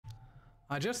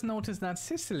I just noticed that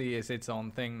Sicily is its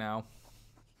own thing now.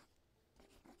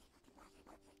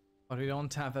 But we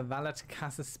don't have a valid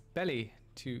casus belli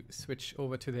to switch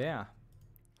over to there.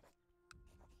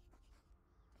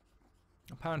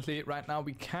 Apparently, right now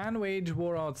we can wage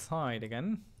war outside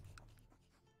again.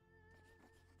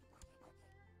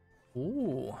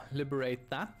 Ooh, liberate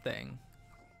that thing.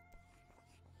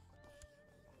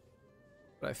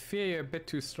 But I fear you're a bit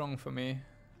too strong for me.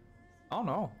 Oh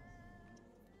no.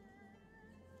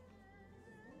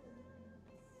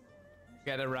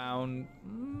 Get around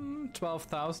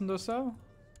 12,000 or so.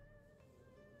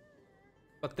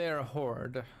 But they're a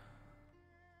horde.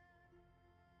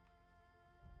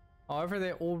 However,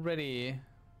 they're already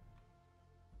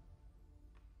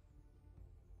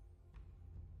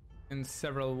in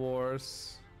several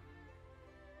wars.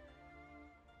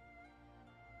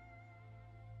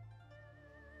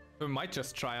 We might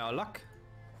just try our luck.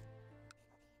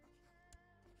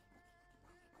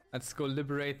 Let's go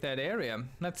liberate that area.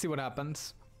 Let's see what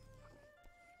happens.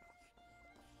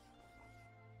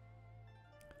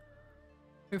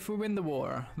 If we win the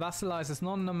war, vassalizes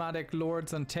non-nomadic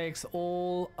lords and takes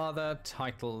all other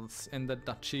titles in the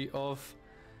Duchy of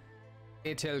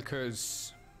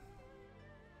Etelkuz.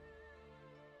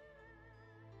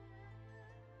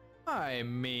 I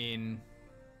mean...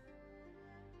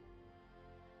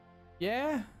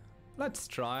 yeah, let's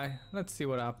try. Let's see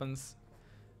what happens.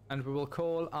 And we will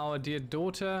call our dear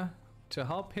daughter to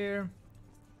help here.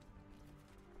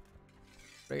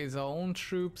 Raise our own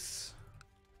troops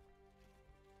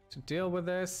to deal with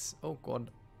this. Oh god,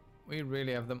 we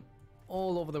really have them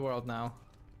all over the world now.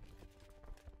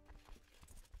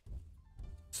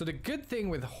 So the good thing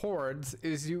with hordes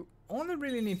is you only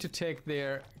really need to take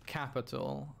their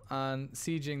capital, and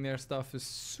sieging their stuff is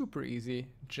super easy,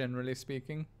 generally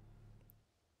speaking.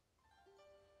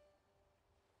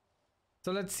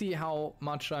 So let's see how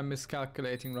much I'm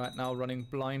miscalculating right now, running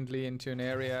blindly into an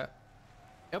area.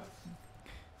 Yep.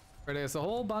 Where there's a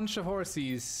whole bunch of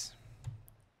horses.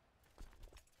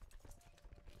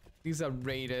 These are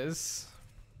raiders.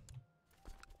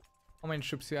 How many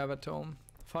troops do you have at home?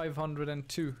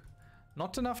 502.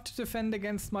 Not enough to defend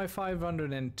against my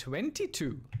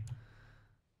 522.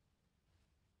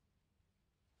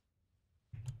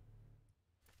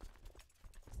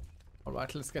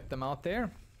 Alright, let's get them out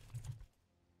there.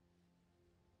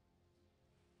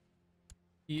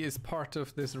 He is part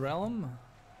of this realm.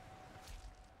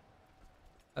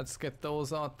 Let's get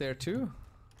those out there too.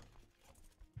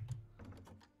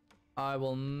 I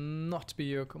will not be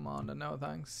your commander, no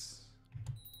thanks.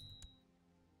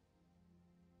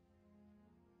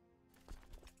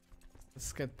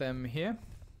 Let's get them here.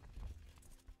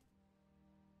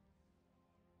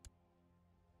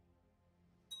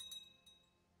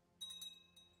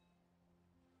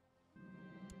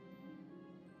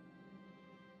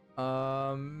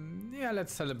 Yeah,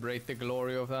 let's celebrate the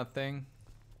glory of that thing.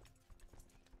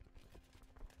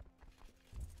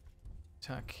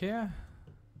 Attack here.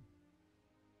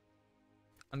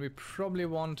 And we probably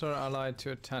want our ally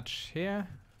to attach here.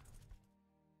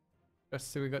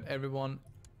 Just so we got everyone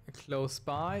close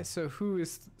by. So who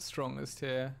is strongest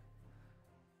here?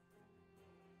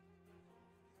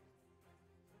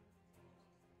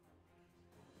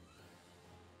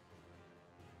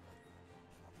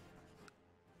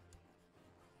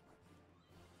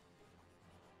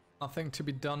 Nothing to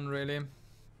be done really.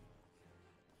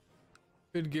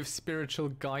 Could give spiritual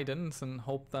guidance and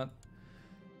hope that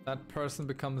that person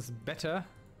becomes better.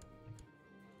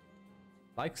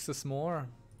 Likes us more.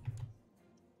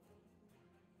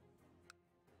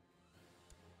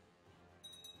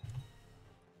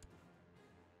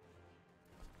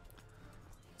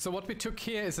 So what we took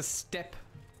here is a steppe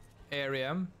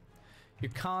area. You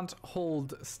can't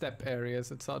hold steppe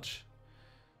areas as such.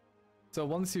 So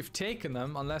once you've taken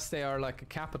them, unless they are like a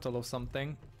capital or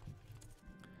something,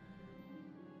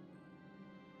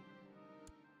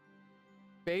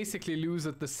 basically lose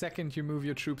it the second you move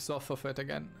your troops off of it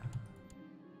again.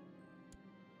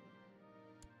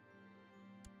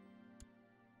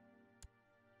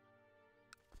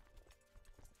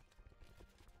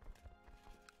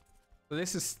 So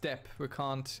this is steppe, we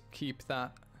can't keep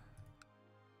that.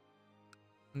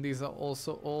 And these are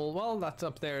also all, well, that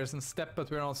up there isn't steppe,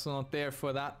 but we're also not there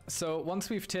for that. So once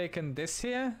we've taken this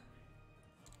here,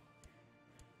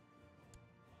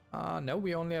 no,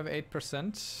 we only have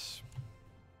 8%.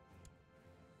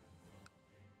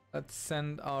 Let's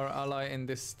send our ally in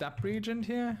this steppe region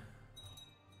here.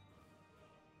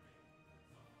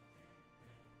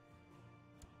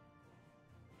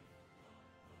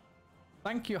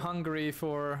 Thank you, Hungary,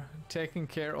 for taking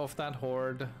care of that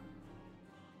horde.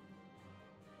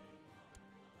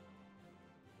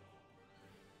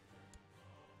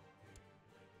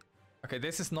 Okay,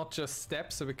 this is not just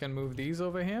steps, so we can move these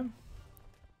over here.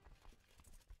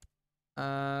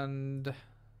 And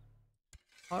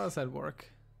how does that work?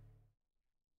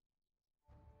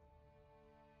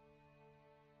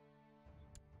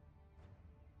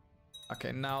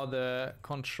 Okay, now the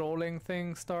controlling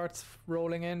thing starts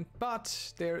rolling in,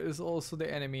 but there is also the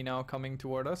enemy now coming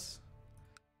toward us.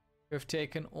 We've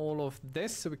taken all of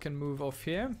this, so we can move off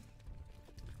here.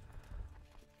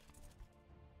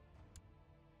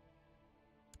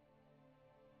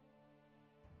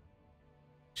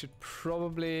 Should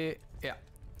probably, yeah,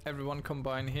 everyone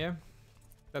combine here.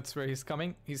 That's where he's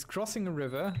coming. He's crossing a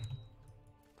river.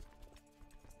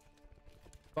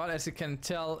 But as you can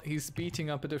tell, he's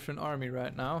beating up a different army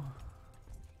right now.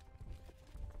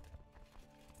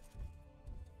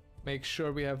 Make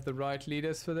sure we have the right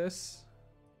leaders for this.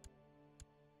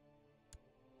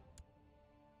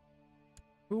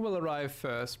 Who will arrive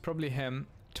first? Probably him.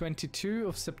 22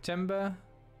 of September.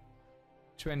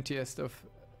 20th of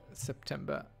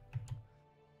September.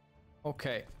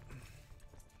 Okay.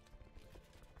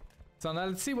 So now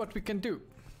let's see what we can do.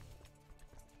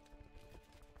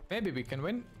 Maybe we can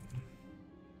win.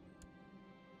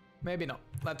 Maybe not.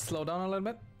 Let's slow down a little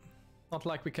bit. Not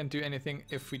like we can do anything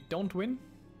if we don't win.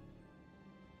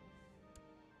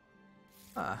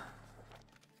 Ah.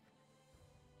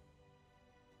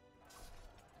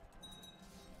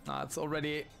 Ah, it's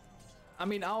already... I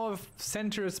mean, our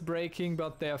center is breaking,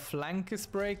 but their flank is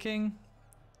breaking.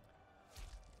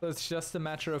 So it's just a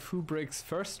matter of who breaks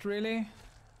first, really.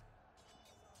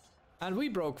 And we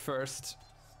broke first.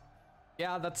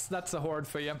 Yeah, that's a horde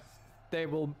for you. They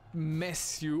will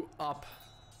mess you up.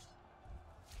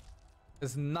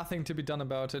 There's nothing to be done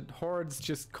about it. Hordes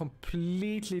just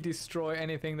completely destroy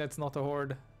anything that's not a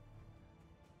horde.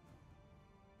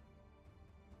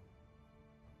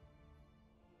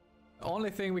 The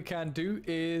only thing we can do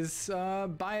is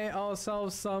buy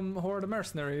ourselves some horde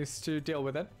mercenaries to deal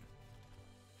with it.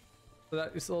 So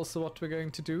that is also what we're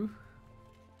going to do.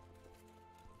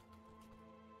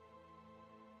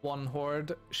 One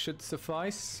horde should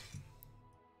suffice.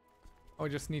 I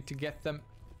just need to get them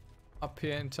up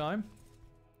here in time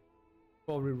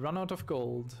before we run out of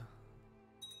gold.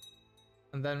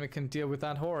 And then we can deal with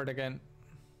that horde again.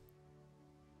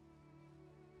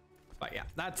 But yeah,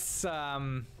 that's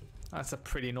a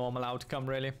pretty normal outcome,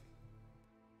 really.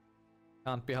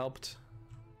 Can't be helped.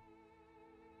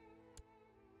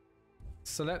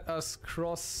 So let us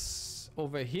cross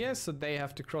over here, so they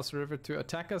have to cross the river to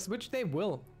attack us, which they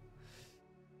will.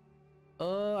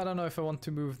 I don't know if I want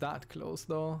to move that close,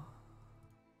 though.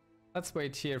 Let's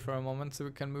wait here for a moment so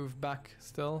we can move back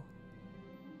still.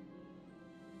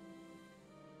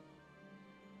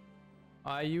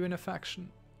 Are you in a faction?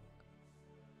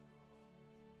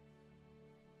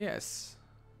 Yes.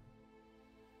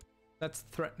 Let's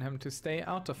threaten him to stay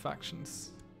out of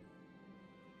factions.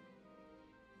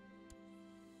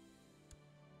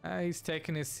 He's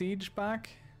taken his siege back.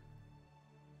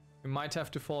 We might have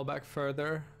to fall back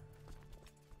further.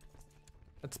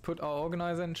 Let's put our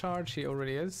organizer in charge. He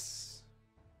already is.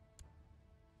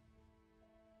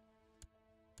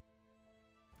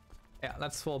 Yeah,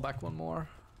 let's fall back one more.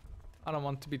 I don't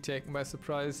want to be taken by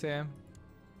surprise here.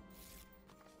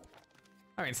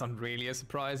 I mean, it's not really a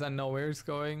surprise. I know where he's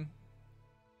going.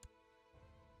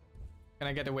 Can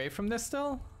I get away from this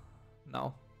still?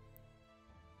 No.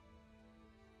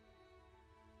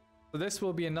 So this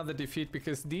will be another defeat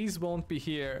because these won't be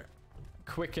here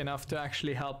quick enough to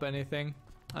actually help anything.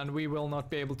 And we will not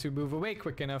be able to move away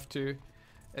quick enough to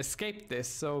escape this.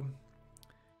 So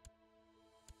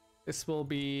this will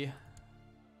be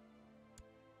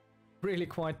really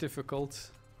quite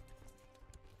difficult.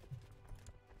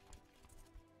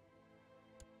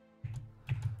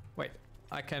 Wait,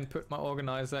 I can put my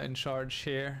organizer in charge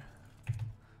here.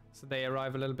 So they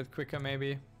arrive a little bit quicker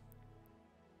maybe.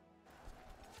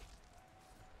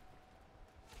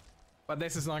 But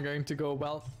this is not going to go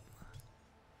well.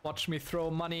 Watch me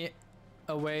throw money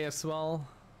away as well.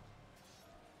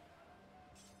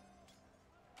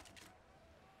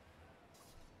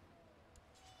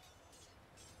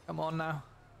 Come on now.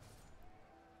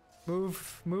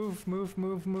 Move, move, move,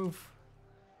 move, move.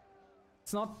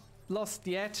 It's not lost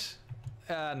yet.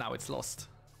 Now it's lost.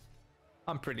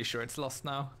 I'm pretty sure it's lost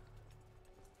now.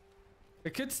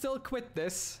 We could still quit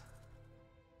this.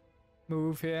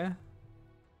 Move here.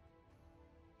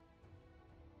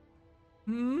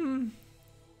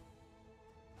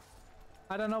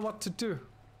 I don't know what to do.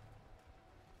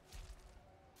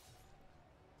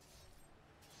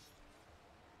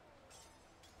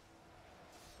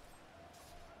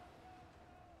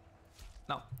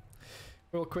 No.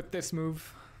 We'll quit this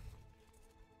move.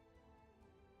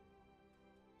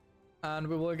 And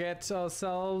we will get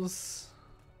ourselves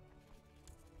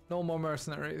no more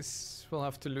mercenaries. We'll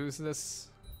have to lose this.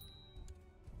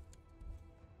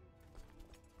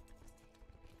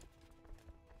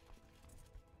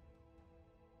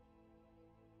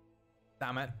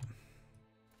 Damn it.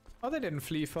 Oh, they didn't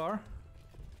flee far.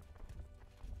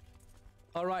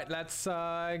 Alright, let's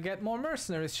get more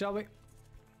mercenaries, shall we?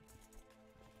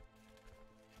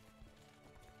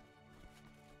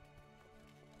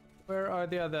 Where are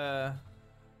the other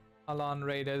Alan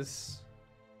raiders?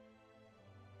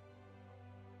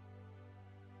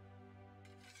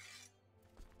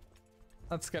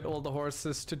 Let's get all the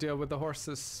horses to deal with the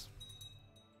horses.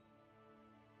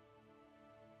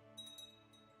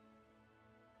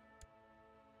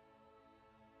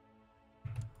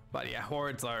 But yeah,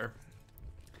 hordes are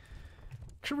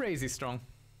crazy strong.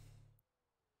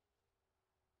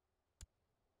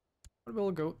 But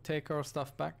we'll go take our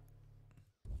stuff back.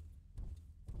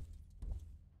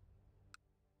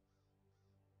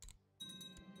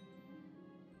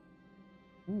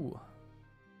 Ooh.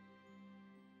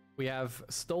 We have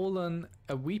stolen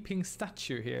a weeping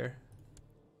statue here.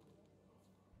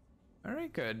 Very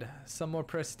good. Some more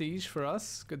prestige for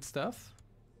us. Good stuff.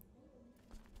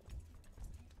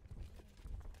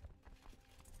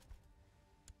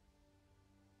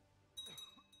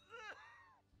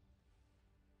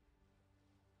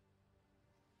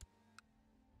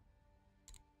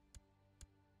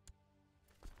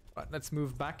 Right, let's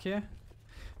move back here.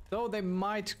 Though they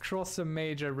might cross a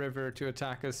major river to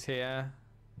attack us here.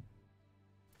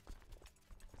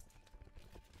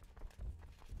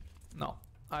 No,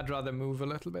 I'd rather move a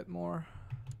little bit more.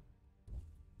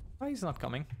 Oh, he's not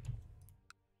coming.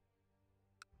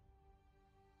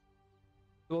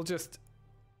 We'll just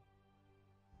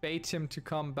bait him to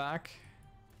come back.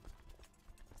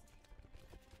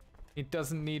 He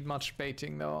doesn't need much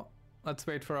baiting though. Let's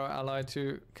wait for our ally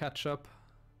to catch up.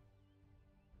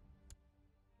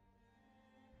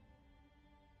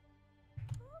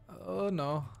 Oh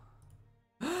no.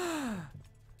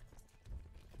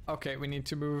 Okay, we need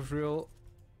to move real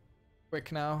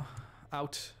quick now.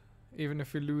 Out. Even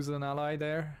if we lose an ally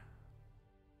there.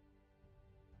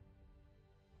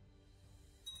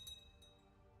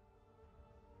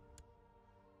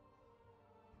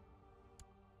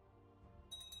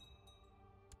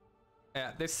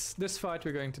 Yeah, this fight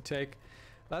we're going to take.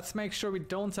 Let's make sure we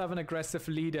don't have an aggressive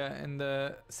leader in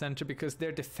the center because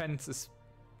their defense is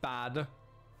bad.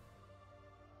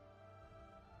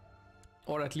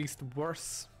 Or at least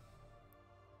worse.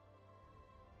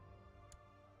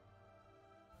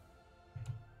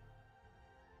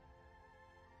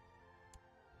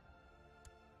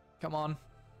 Come on.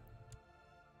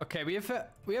 Okay, we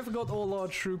have got all our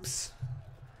troops,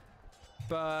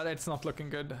 but it's not looking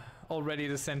good. Already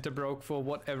the center broke for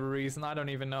whatever reason. I don't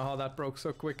even know how that broke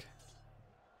so quick.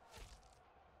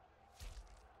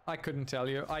 I couldn't tell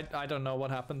you. I don't know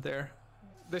what happened there.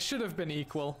 They should have been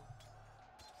equal.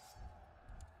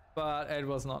 But it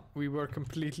was not. We were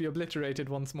completely obliterated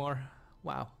once more.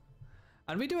 Wow.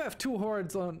 And we do have 2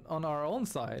 hordes on our own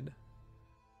side.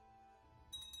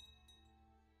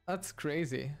 That's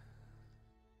crazy.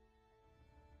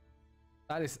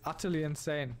 That is utterly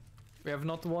insane. We have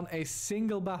not won a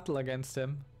single battle against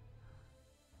him.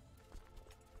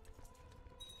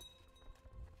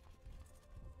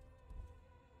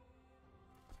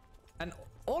 And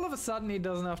all of a sudden he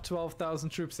doesn't have 12,000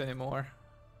 troops anymore.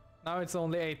 Now it's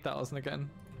only 8,000 again.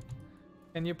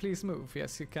 Can you please move?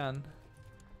 Yes, you can.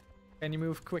 Can you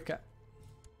move quicker?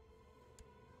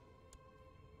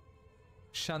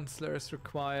 Chancellor is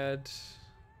required.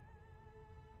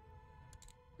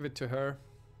 Give it to her.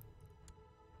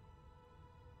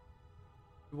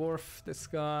 Dwarf, this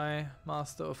guy.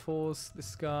 Master of Horse,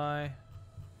 this guy.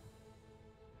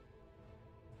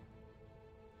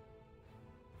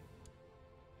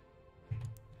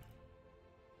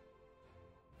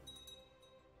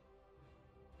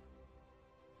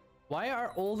 Why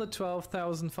are all the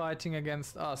 12,000 fighting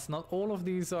against us? Not all of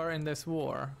these are in this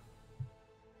war.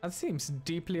 That seems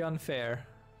deeply unfair.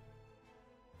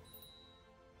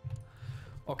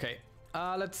 Okay,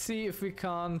 let's see if we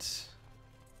can't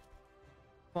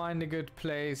find a good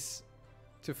place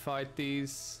to fight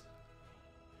these.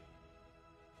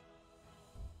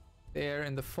 They're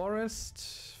in the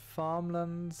forest,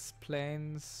 farmlands,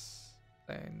 plains,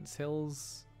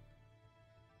 hills.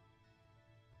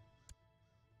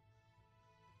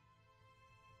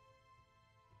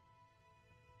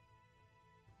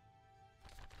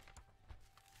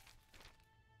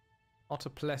 Not a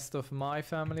plest of my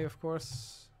family, of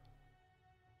course.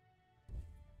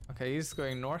 Okay, he's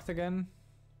going north again.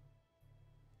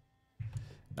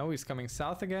 Now he's coming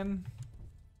south again.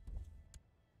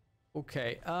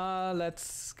 Okay,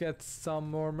 let's get some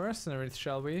more mercenaries,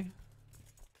 shall we?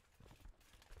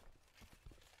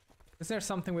 Is there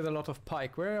something with a lot of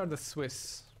pike? Where are the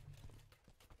Swiss?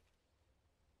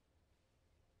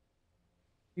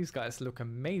 These guys look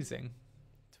amazing.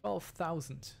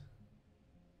 12,000.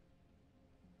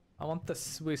 I want the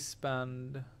Swiss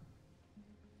band.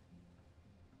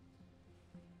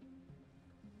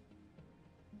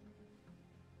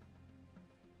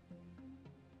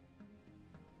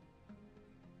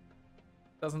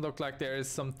 Doesn't look like there is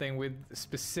something with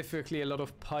specifically a lot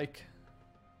of pike.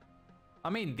 I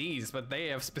mean these, but they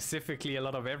have specifically a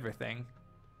lot of everything.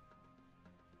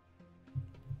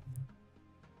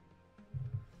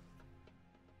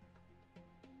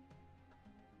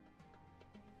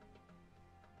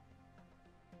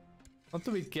 What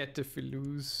do we get if we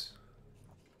lose?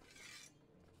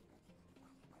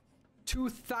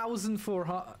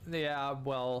 2,400. Yeah,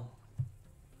 well,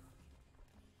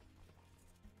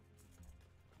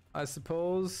 I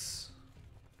suppose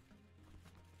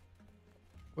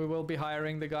we will be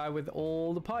hiring the guy with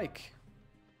all the pike.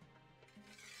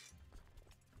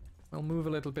 We'll move a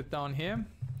little bit down here.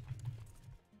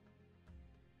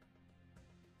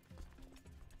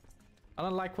 I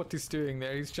don't like what he's doing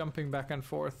there. He's jumping back and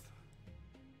forth.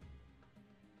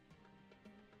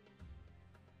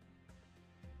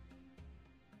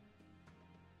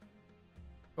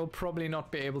 We'll probably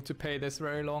not be able to pay this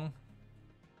very long.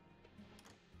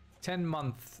 10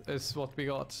 months is what we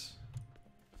got.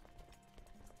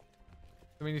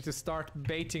 We need to start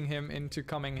baiting him into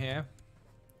coming here.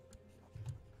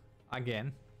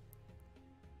 Again.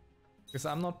 Because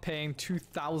I'm not paying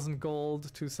 2,000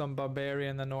 gold to some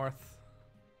barbarian in the north.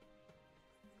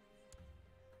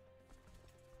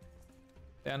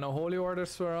 There are no holy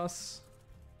orders for us.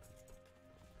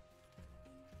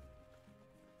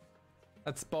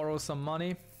 Let's borrow some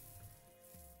money.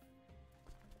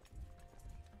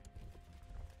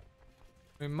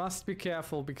 We must be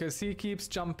careful because he keeps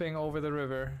jumping over the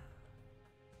river.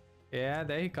 Yeah,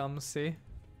 there he comes, see?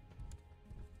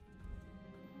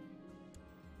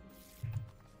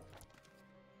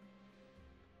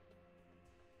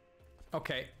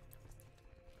 Okay.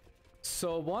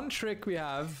 So one trick we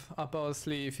have up our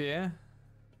sleeve here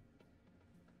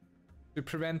to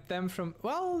prevent them from...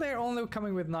 Well, they're only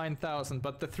coming with 9,000,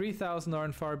 but the 3,000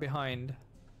 aren't far behind.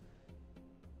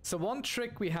 So one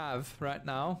trick we have right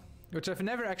now, which I've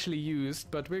never actually used,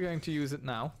 but we're going to use it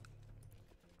now,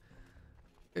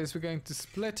 is we're going to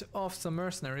split off some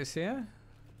mercenaries here.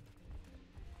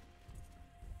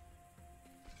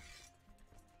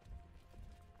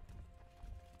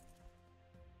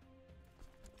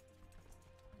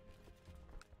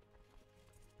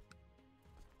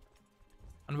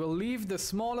 And we'll leave the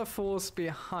smaller force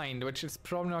behind, which is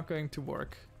probably not going to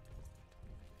work.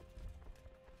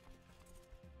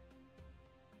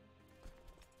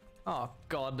 Oh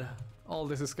god, all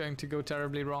this is going to go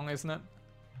terribly wrong, isn't it?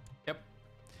 Yep.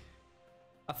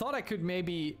 I thought I could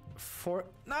maybe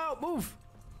No, move!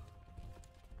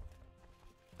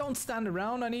 Don't stand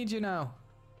around, I need you now.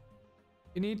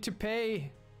 You need to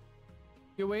pay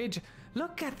your wage.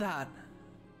 Look at that!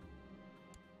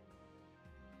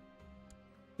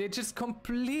 They're just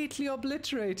completely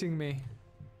obliterating me.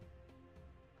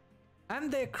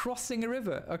 And they're crossing a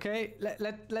river, okay?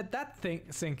 Let that thing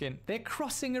sink in. They're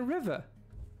crossing a river.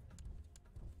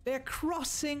 They're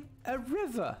crossing a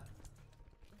river.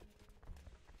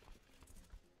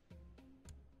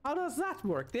 How does that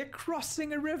work? They're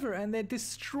crossing a river and they're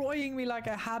destroying me like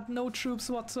I had no troops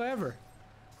whatsoever.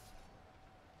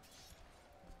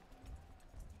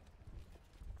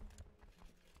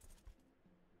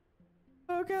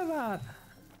 Look at that.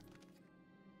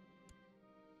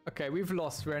 Okay, we've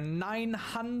lost. We're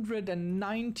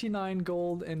 999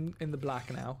 gold in the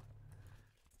black now.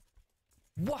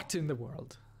 What in the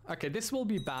world? Okay, this will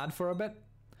be bad for a bit.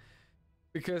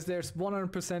 Because there's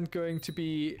 100% going to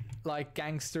be like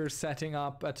gangsters setting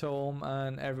up at home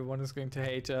and everyone is going to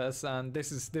hate us, and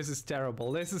this is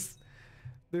terrible. This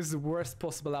is the worst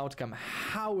possible outcome.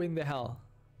 How in the hell?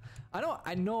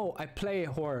 I know I play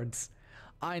hordes.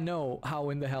 I know how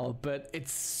in the hell, but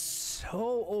it's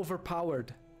so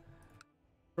overpowered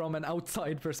from an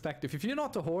outside perspective. If you're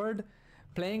not a horde,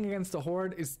 playing against a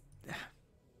horde is...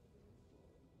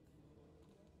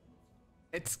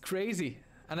 It's crazy.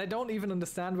 And I don't even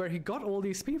understand where he got all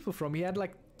these people from. He had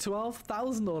like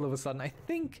 12,000 all of a sudden. I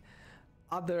think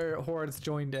other hordes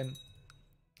joined in.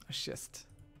 It's just...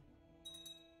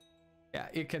 Yeah,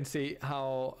 you can see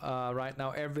how right now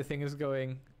everything is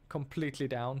going completely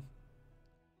down.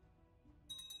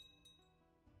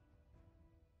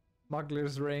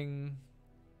 Smuggler's ring.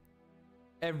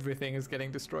 Everything is getting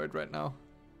destroyed right now.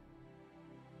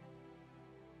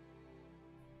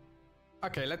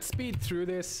 Okay, let's speed through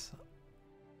this.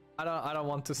 I don't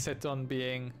want to sit on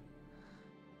being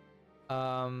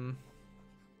ransom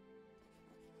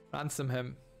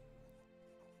him.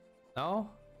 No?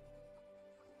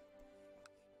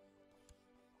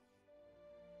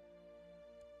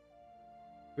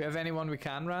 Do we have anyone we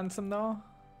can ransom though?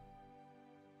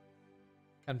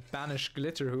 And banish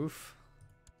Glitterhoof.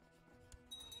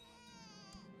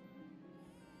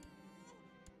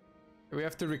 We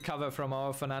have to recover from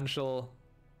our financial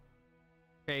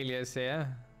failures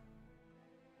here.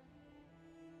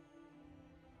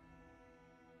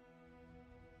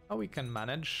 Oh, we can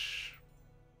manage.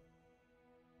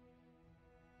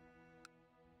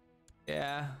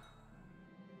 Yeah.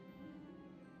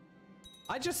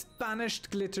 I just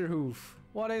banished Glitterhoof.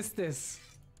 What is this?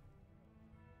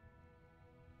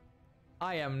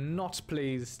 I am not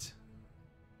pleased.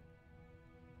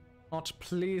 Not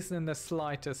pleased in the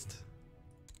slightest.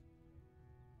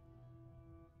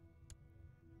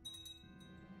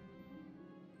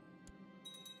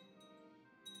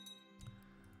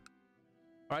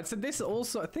 Alright, so this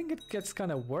also, I think it gets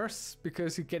kind of worse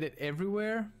because you get it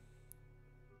everywhere.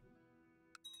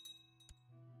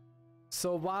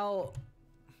 So while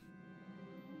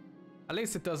at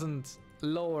least it doesn't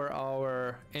lower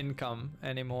our income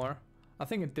anymore. I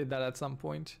think it did that at some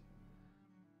point.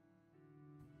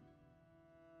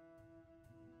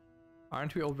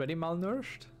 Aren't we already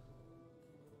malnourished?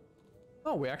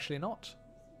 No, we're actually not.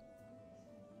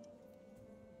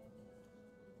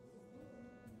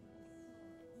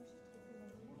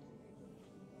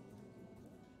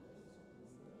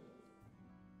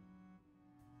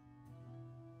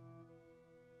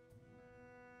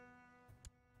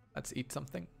 Let's eat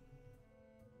something.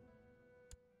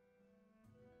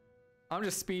 I'm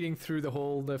just speeding through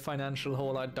the financial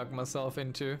hole I dug myself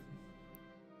into.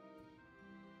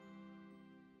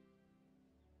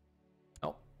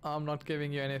 No, I'm not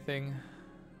giving you anything.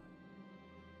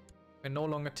 We're no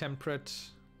longer temperate.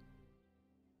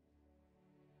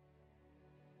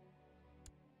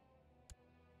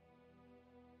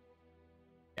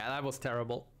 Yeah, that was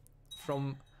terrible.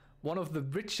 From one of the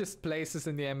richest places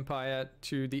in the Empire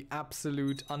to the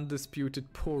absolute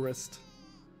undisputed poorest.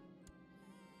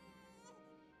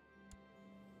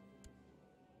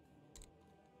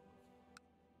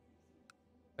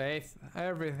 Faith.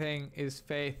 Everything is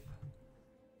faith.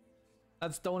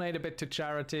 Let's donate a bit to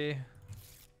charity.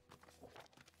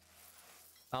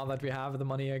 Now that we have the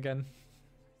money again.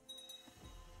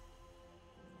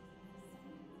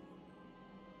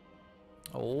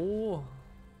 Oh.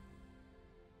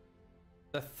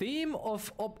 The theme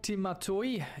of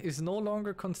Optimatoi is no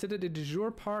longer considered a de jure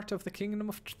part of the Kingdom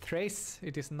of Thrace.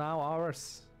 It is now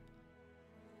ours.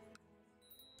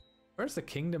 Where's the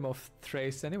Kingdom of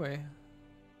Thrace anyway?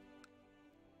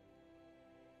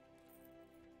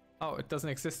 Oh, it doesn't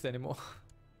exist anymore.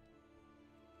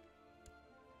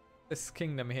 This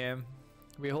kingdom here,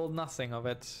 we hold nothing of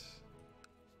it.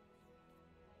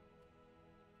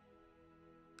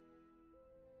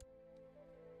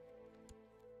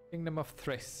 Kingdom of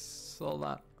Thrace, all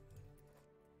that.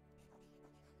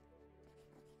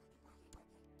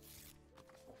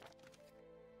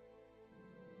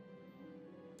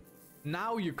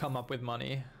 Now you come up with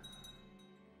money.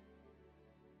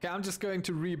 Okay, I'm just going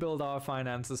to rebuild our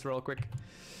finances real quick.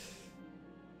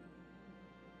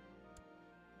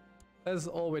 That's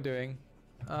all we're doing.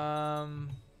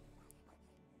 And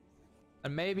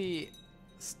maybe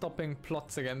stopping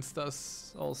plots against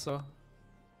us also.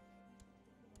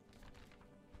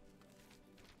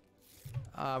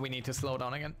 We need to slow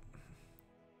down again.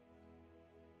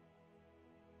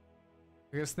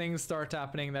 Because things start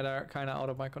happening that are kind of out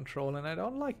of my control and I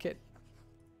don't like it.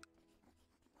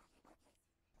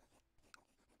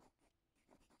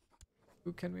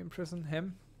 Who can we imprison?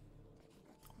 Him?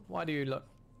 Why do you look?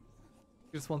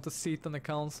 You just want a seat on the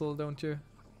council, don't you?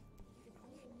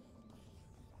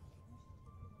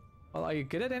 Well, are you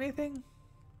good at anything?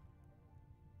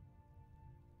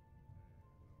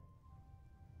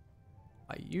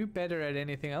 Are you better at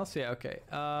anything else? Yeah, okay.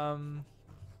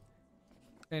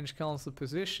 Change council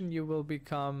position. You will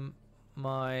become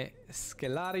my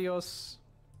Scelarios.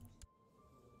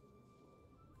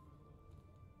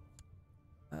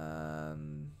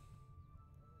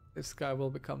 This guy will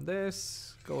become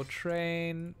this. Go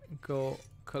train. Go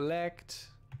collect.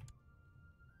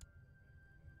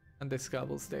 And this guy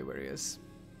will stay where he is.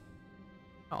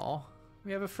 Oh,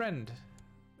 we have a friend.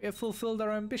 We have fulfilled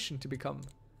our ambition to become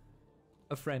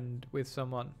a friend with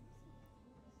someone.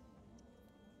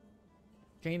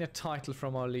 Gain a title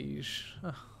from our liege.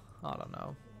 I don't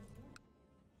know.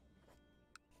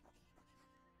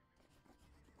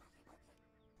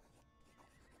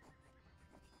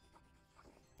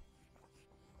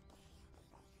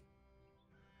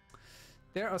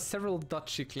 There are several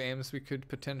duchy claims we could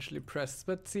potentially press,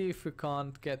 but see if we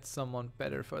can't get someone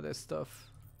better for this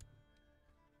stuff.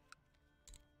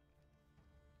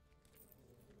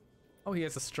 Oh, he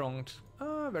has a strong...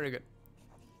 Oh, very good.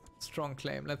 Strong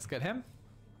claim. Let's get him.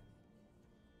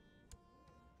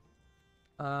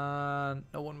 No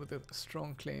one with a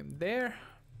strong claim there.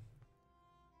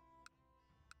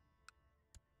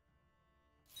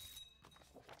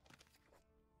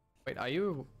 Wait, are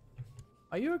you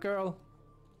a girl?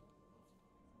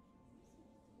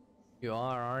 You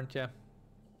are, aren't you?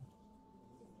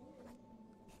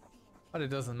 But it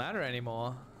doesn't matter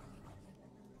anymore.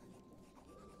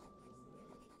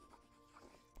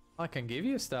 I can give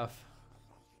you stuff.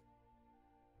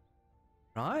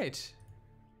 Right.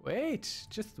 Wait,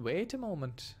 just wait a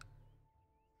moment.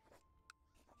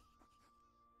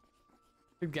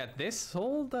 You get this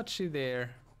whole duchy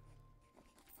there.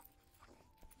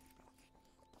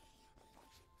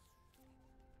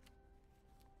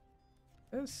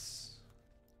 This.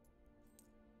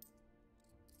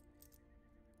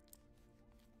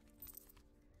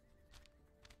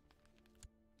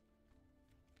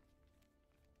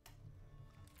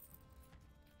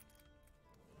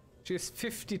 She's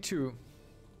 52.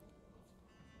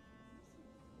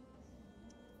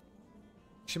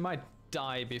 She might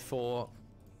die before.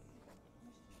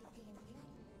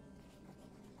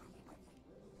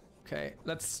 Okay,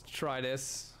 let's try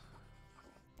this.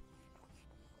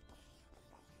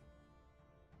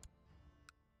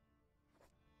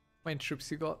 How many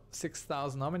troops you got?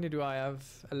 6,000. How many do I have?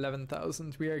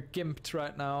 11,000. We are gimped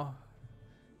right now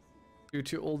due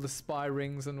to all the spy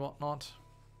rings and whatnot.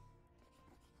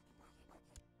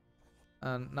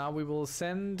 And now we will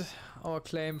send our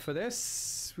claim for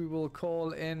this. We will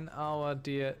call in our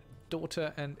dear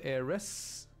daughter and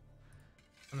heiress.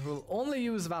 And we'll only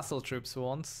use vassal troops for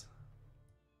once.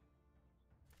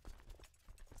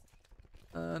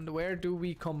 And where do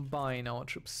we combine our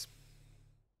troops?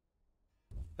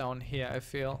 Down here, I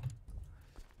feel.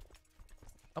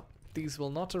 Oh, these will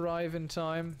not arrive in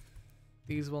time.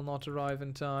 These will not arrive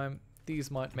in time. These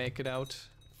might make it out.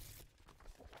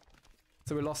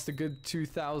 So we lost a good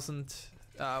 2,000,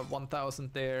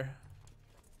 1,000 there.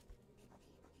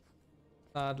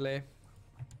 Sadly.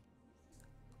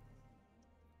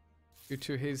 Due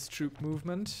to his troop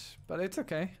movement, but it's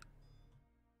okay.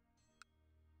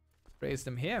 Raise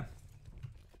them here.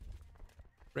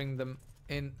 Bring them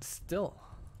in still.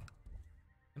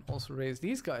 And also raise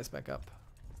these guys back up.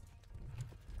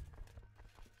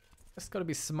 Just gotta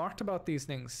be smart about these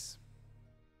things.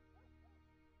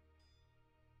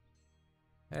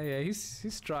 Yeah,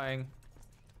 he's trying.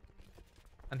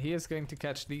 And he is going to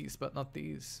catch these, but not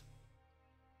these.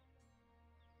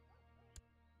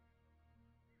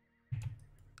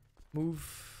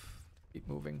 Move. Keep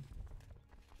moving.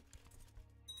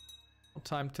 No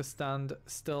time to stand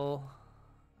still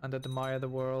and admire the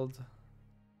world.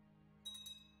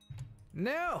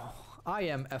 No! I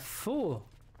am a fool.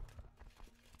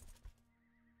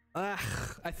 Ugh,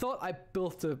 I thought I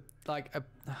built a, like a...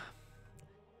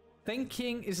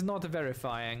 Thinking is not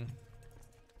verifying.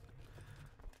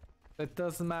 It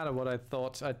doesn't matter what I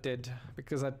thought I did,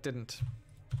 because I didn't.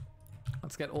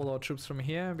 Let's get all our troops from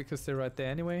here, because they're right there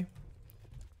anyway.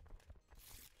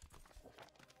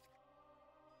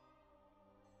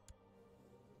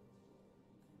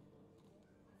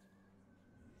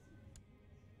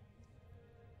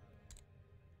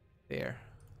 There.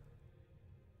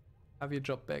 Have you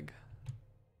drop bag?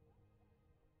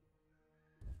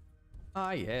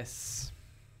 Ah, yes.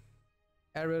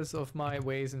 Errors of my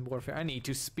ways in warfare. I need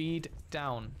to speed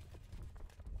down.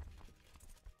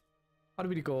 How do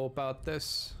we go about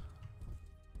this?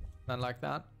 Not like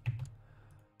that.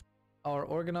 Our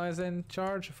organizer in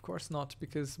charge? Of course not,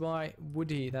 because why would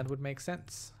he? That would make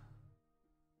sense.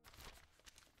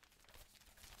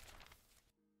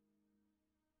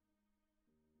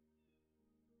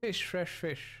 Fish, fresh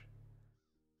fish.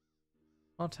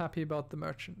 Not happy about the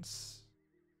merchants.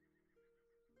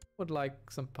 Would like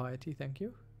some piety, thank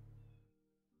you.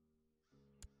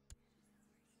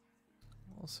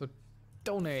 Also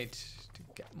donate to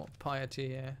get more piety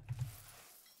here.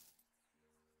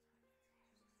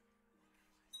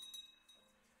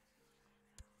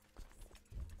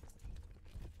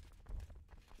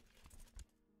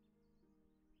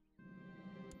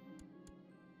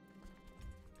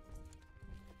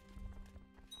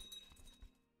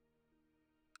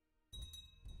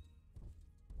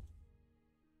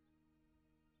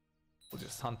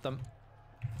 just hunt them.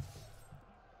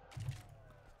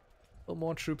 Still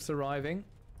more troops arriving.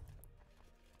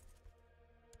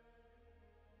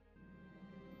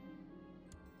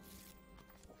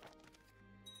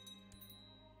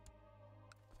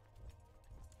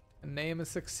 Name a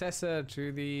successor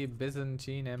to the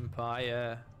Byzantine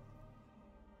Empire.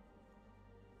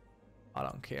 I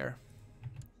don't care.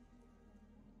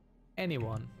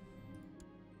 Anyone.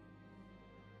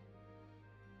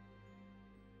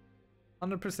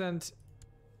 100%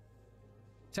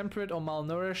 temperate or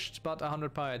malnourished, but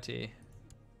 100 piety.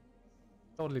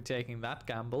 Totally taking that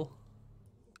gamble.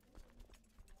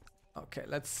 Okay,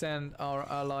 let's send our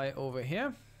ally over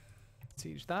here.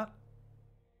 Siege that.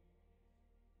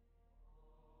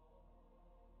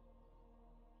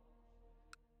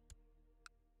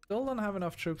 Still don't have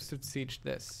enough troops to siege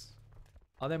this.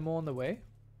 Are there more on the way?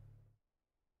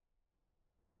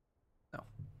 No.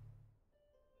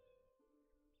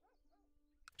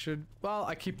 Well,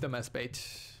 I keep them as bait.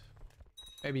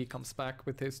 Maybe he comes back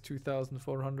with his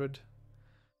 2,400.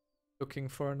 Looking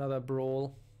for another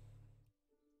brawl.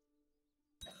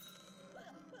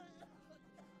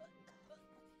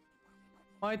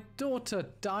 My daughter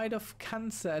died of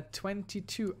cancer at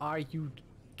 22. Are you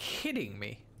kidding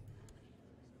me?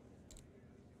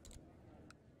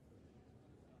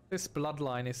 This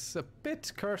bloodline is a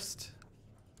bit cursed.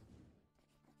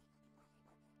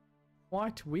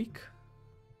 Quite weak.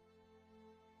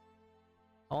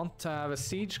 I want to have a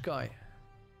siege guy.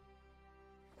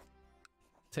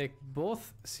 Take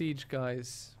both siege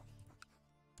guys.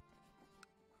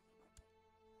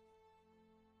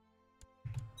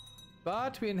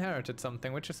 But we inherited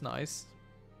something, which is nice.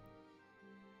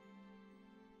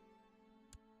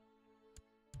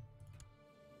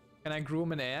 Can I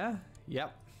groom an heir?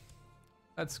 Yep.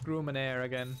 Let's groom an heir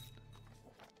again.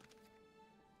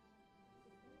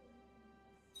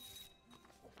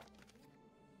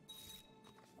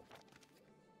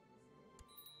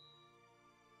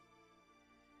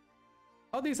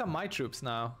 Oh, these are my troops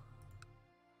now.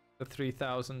 The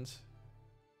 3,000.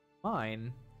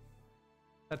 Mine.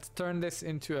 Let's turn this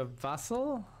into a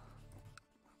vassal.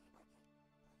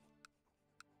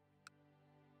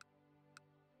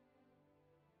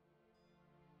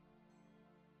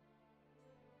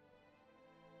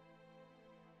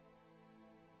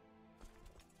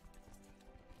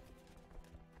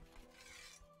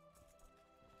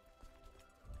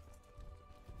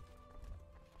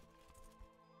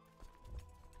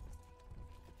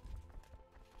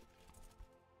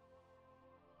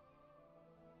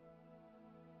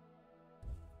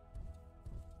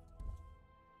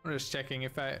 I'm just checking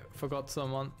if I forgot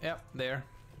someone. Yep, there.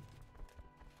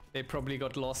 They probably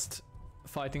got lost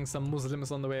fighting some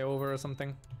Muslims on the way over or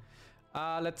something.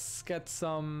 Let's get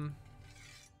some...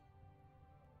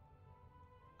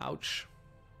 Ouch.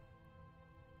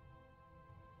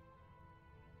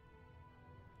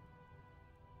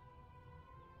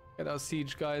 Get our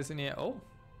siege guys in here. Oh,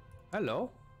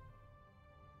 hello.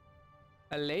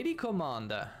 A lady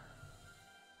commander.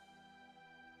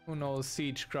 Who knows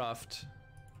siegecraft?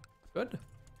 Good.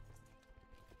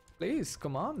 Please,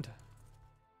 command.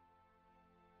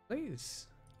 Please.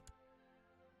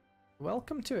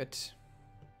 Welcome to it.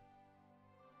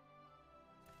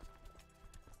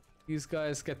 These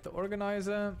guys get the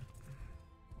organizer.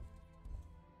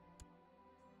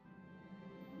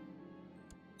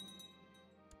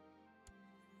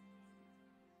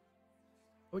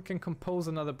 We can compose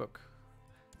another book.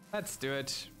 Let's do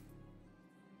it.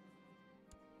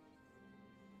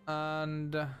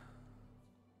 And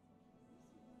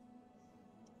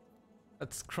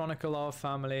let's chronicle our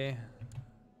family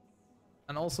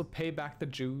and also pay back the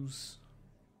Jews.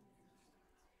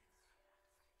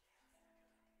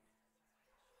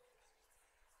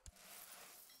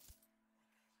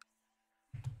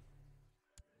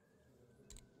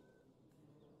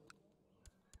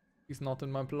 He's not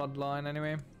in my bloodline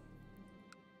anyway.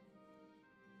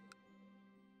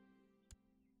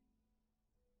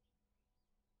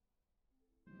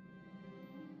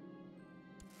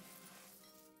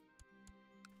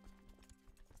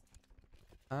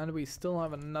 And we still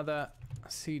have another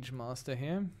siege master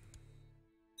here.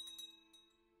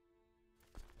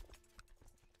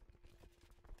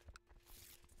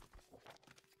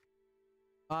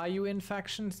 Are you in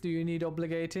factions? Do you need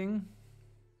obligating?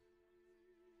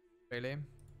 Really?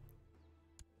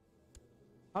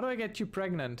 How do I get you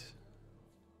pregnant?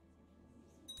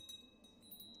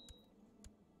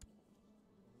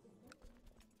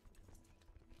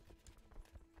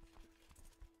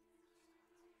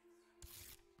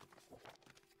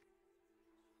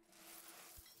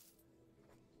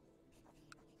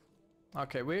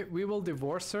 Okay, we will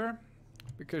divorce her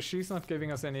because she's not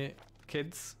giving us any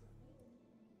kids.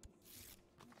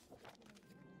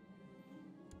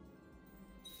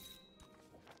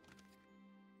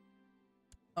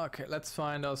 Okay, let's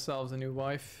find ourselves a new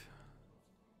wife.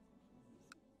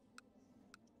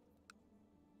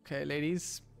 Okay,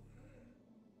 ladies.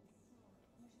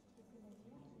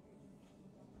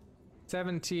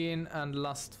 17 and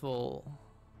lustful.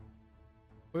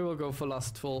 We will go for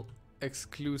lustful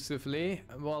exclusively.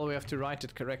 Well, we have to write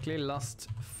it correctly.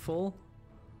 Lustful.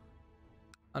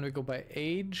 And we go by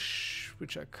age,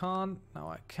 which I can't. Now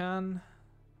I can.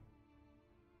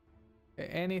 Okay,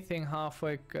 anything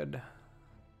halfway good.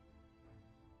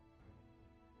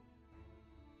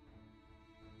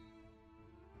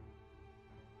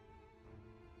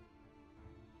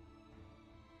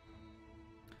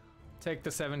 Take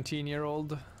the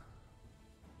 17-year-old.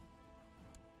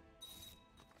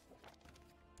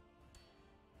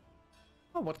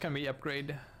 Oh, what can we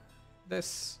upgrade?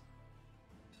 This.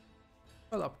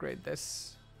 We'll upgrade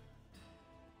this.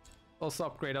 Also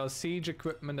upgrade our siege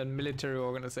equipment and military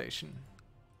organization.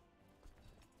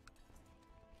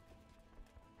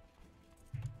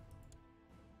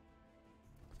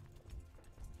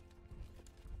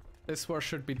 This war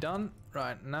should be done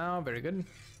right now. Very good.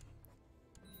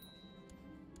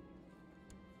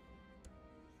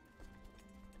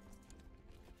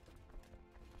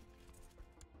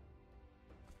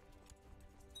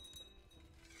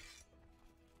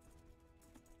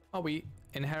 Oh, we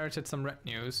inherited some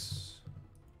retinues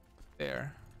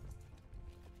there.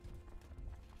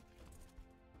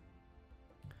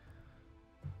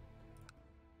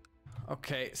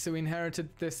 Okay, so we inherited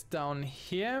this down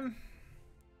here.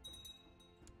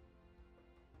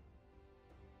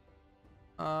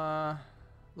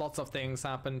 Lots of things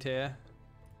happened here.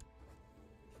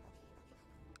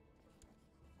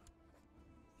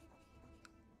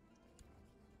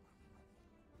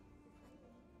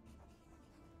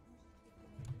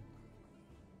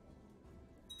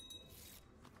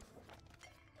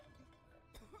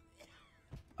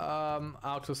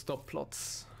 Auto stop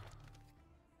plots.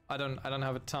 I don't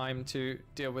have a time to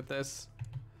deal with this.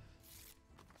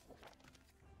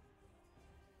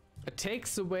 It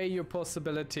takes away your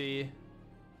possibility.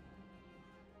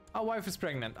 Our wife is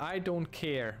pregnant. I don't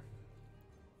care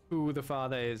who the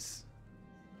father is.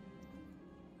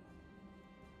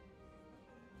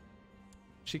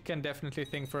 She can definitely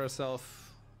think for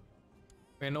herself.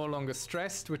 We're no longer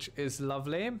stressed, which is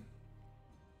lovely.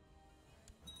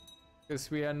 Because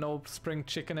we are no spring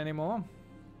chicken anymore.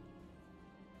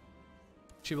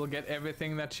 She will get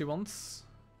everything that she wants.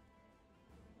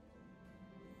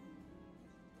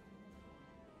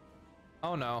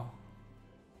 Oh no.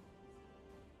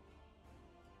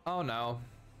 Oh no.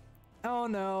 Oh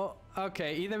no.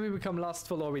 Okay, either we become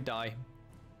lustful or we die.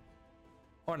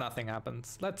 Or nothing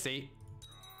happens. Let's see.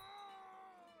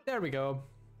 There we go.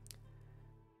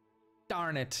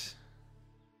 Darn it.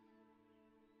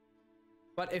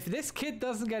 But if this kid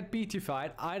doesn't get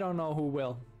beatified, I don't know who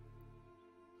will.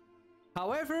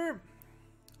 However,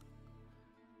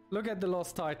 look at the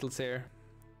lost titles here.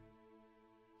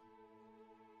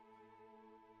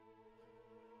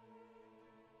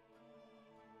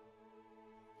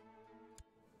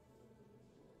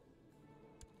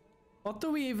 What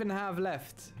do we even have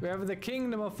left? We have the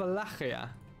Kingdom of Wallachia.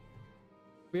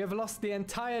 We have lost the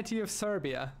entirety of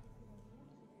Serbia.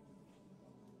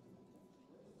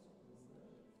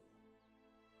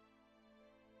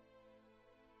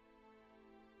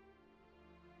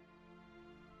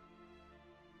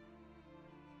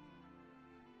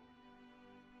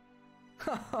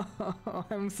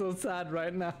 I'm so sad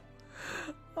right now.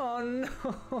 Oh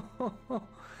no.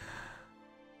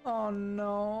 Oh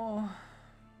no.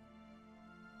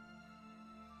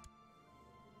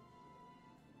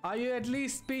 Are you at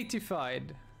least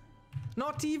beatified?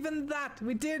 Not even that.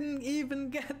 We didn't even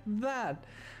get that.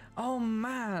 Oh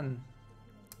man.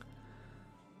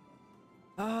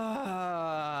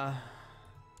 Ah.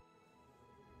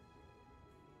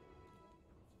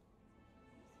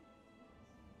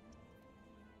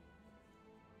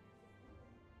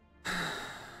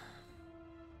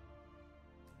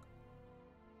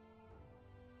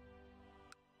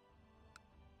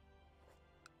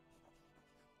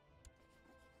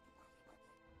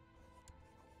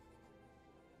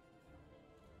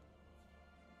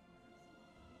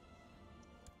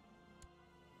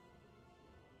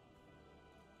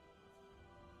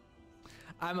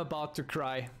 I'm about to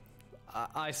cry.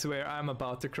 I swear I'm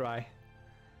about to cry.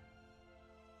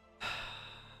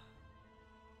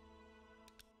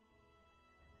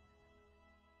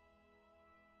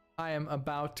 I am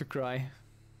about to cry.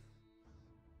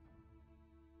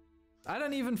 I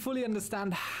don't even fully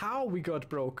understand how we got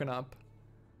broken up.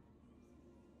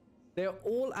 They're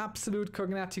all absolute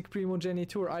cognatic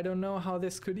primogeniture. I don't know how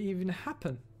this could even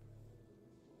happen.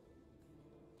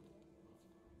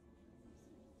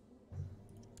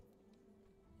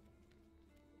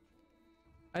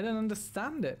 I don't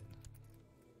understand it.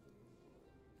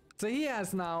 So he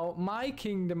has now my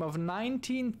kingdom of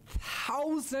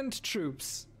 19,000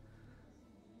 troops.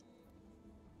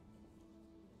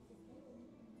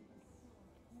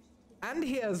 And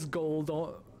he has gold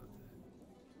on...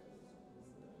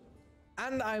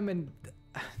 And I'm in...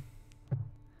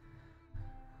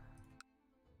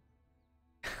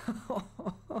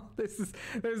 This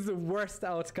is the worst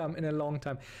outcome in a long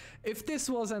time. If this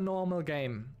was a normal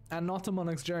game and not a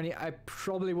Monarch's Journey, I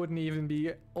probably wouldn't even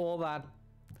be all that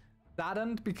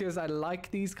saddened, because I like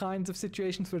these kinds of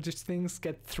situations where just things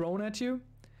get thrown at you.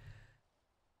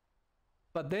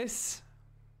 But this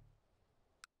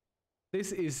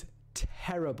is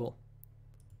terrible.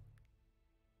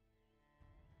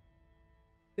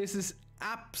 This is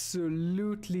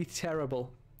absolutely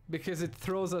terrible, because it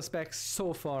throws us back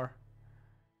so far.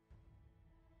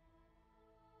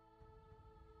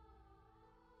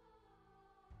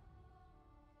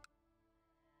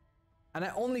 And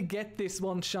I only get this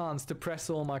one chance to press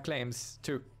all my claims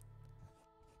too.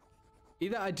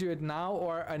 Either I do it now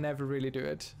or I never really do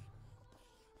it.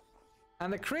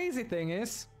 And the crazy thing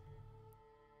is...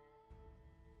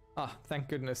 Ah, thank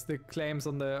goodness, the claims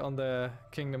on the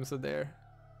kingdoms are there.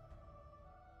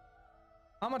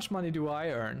 How much money do I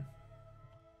earn?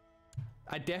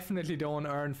 I definitely don't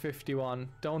earn 51.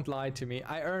 Don't lie to me.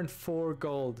 I earned 4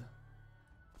 gold.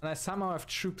 And I somehow have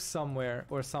troops somewhere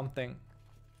or something.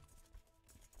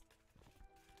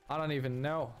 I don't even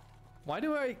know. Why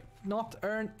do I not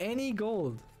earn any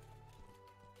gold?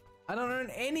 I don't earn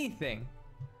anything.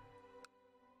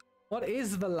 What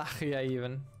is Wallachia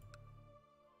even?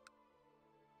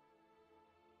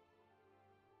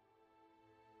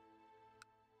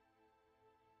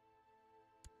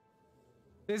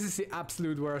 This is the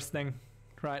absolute worst thing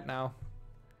right now.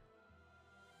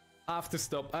 I have to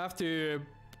stop. I have to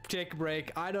take a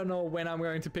break. I don't know when I'm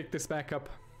going to pick this back up.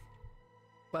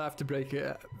 But I have to break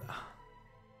it.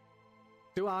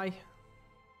 Do I?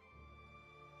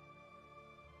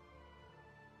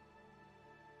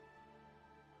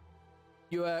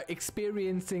 You are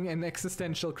experiencing an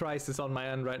existential crisis on my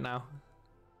end right now.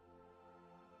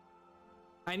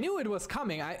 I knew it was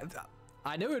coming.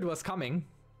 I knew it was coming.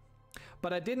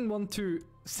 But I didn't want to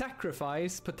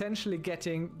sacrifice potentially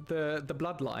getting the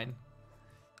bloodline.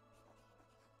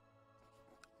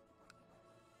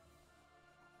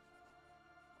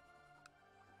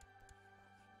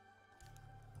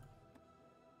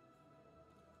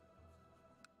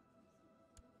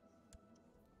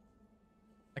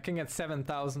 I can get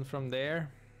 7,000 from there.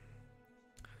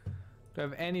 Do I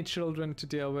have any children to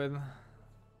deal with?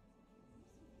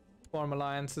 Form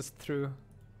alliances through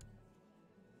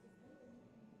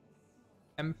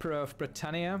Emperor of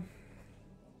Britannia.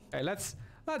 Okay, let's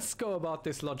go about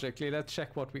this logically. Let's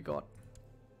check what we got.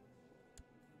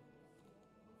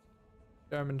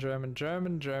 German, German,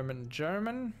 German, German,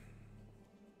 German.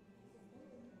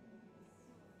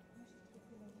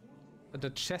 The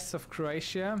Duchess of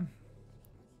Croatia.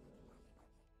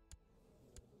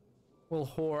 We'll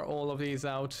whore all of these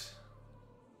out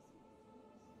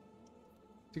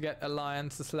to get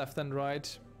alliances left and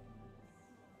right.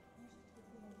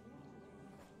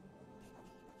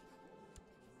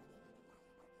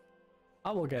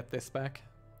 I will get this back.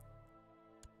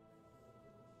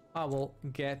 I will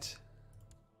get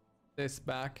this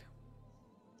back.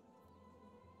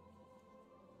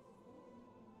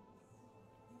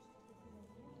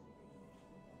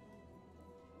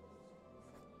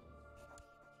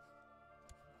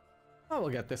 I will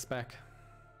get this back.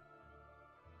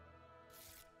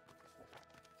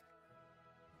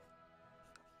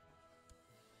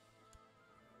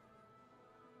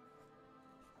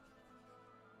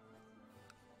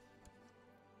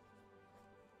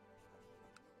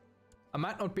 I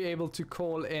might not be able to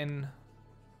call in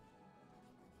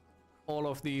all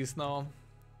of these now.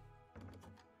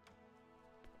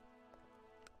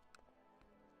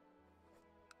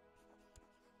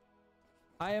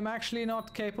 I am actually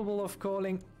not capable of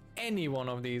calling any one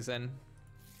of these in.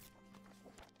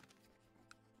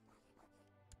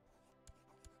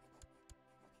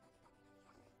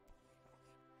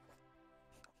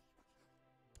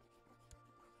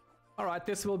 Alright,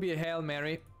 this will be a Hail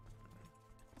Mary.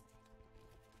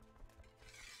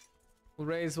 We'll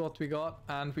raise what we got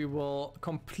and we will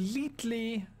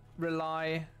completely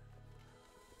rely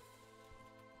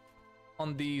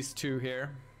on these two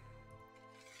here.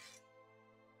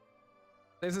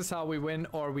 This is how we win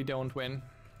or we don't win.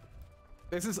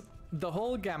 This is the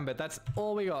whole gambit. That's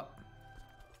all we got.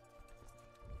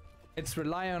 It's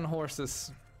rely on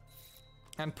horses.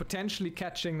 And potentially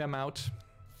catching them out.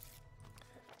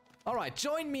 Alright,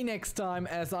 join me next time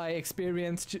as I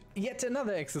experience yet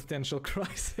another existential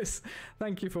crisis.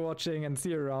 Thank you for watching and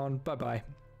see you around. Bye bye.